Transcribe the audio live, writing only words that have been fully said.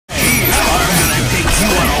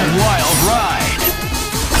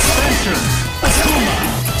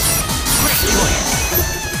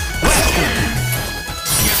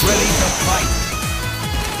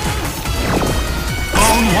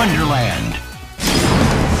land.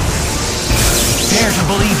 Dare to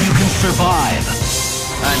believe you can survive.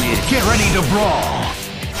 I mean, get ready to brawl.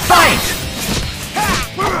 Fight!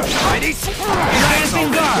 Ready?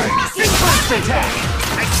 Advancing guard. First attack.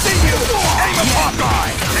 I see you! Aim a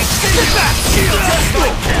Hawkeye! I see you! Shield just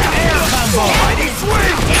like that! Air combo. Mighty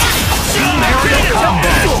swing! Aerial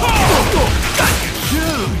combo.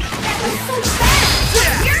 Dude. I'm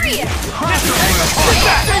furious!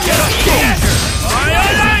 Get up! Danger!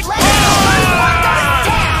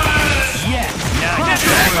 Yes. Now you're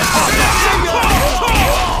doing a Hawkeye!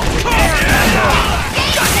 Air combo!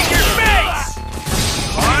 Your face!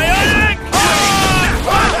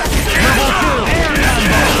 Level 2.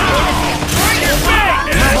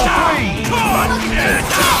 Air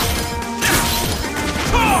combo. Level 3.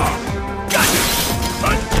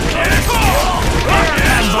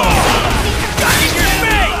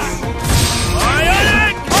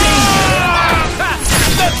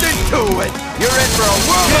 Nothing to it! You're in for a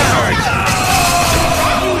world of hurt!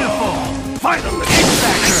 Beautiful. Finally!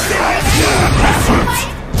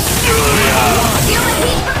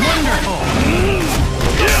 Wonderful.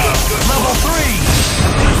 Level 3.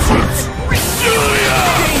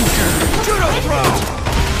 Danger. Judo throw!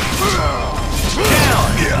 Down.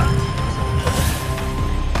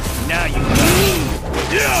 Now you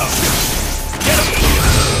Danger.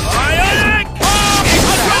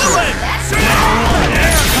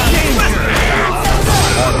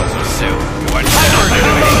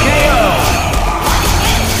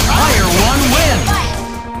 Player 1 wins.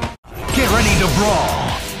 Get ready to brawl.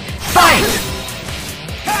 Fight!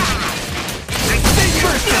 I see you!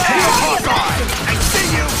 Hawkeye! I see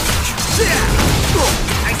you!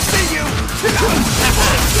 I see you!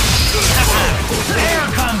 Air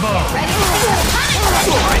combo.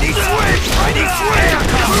 Mighty swing! Mighty swing!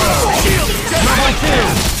 Shield just Level like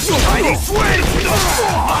 2. Mighty swing!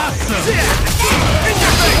 Awesome. In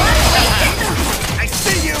your face! I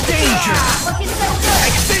see you! Danger. I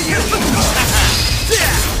see you!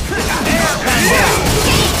 Air combo.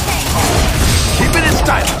 Keep it in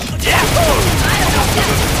style! Jackpot!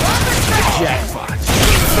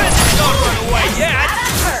 Don't run away yet!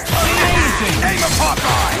 Amazing. Aim of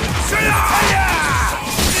Hawkeye!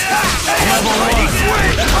 Level 1. Mighty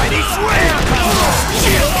swing! Mighty swing!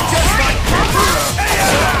 Shield just like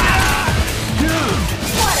Dude.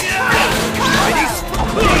 Mighty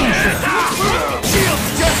swing! Shield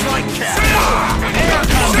just like cat! Air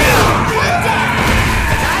combo.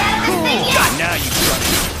 Now you got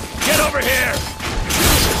it! Get over here!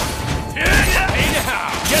 Hey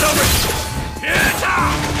now! Get over here!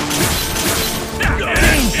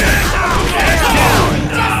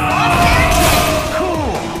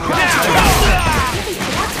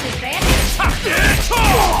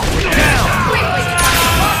 Cool.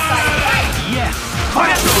 Yes.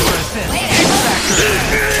 Crossover assist.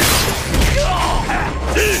 X-Factor.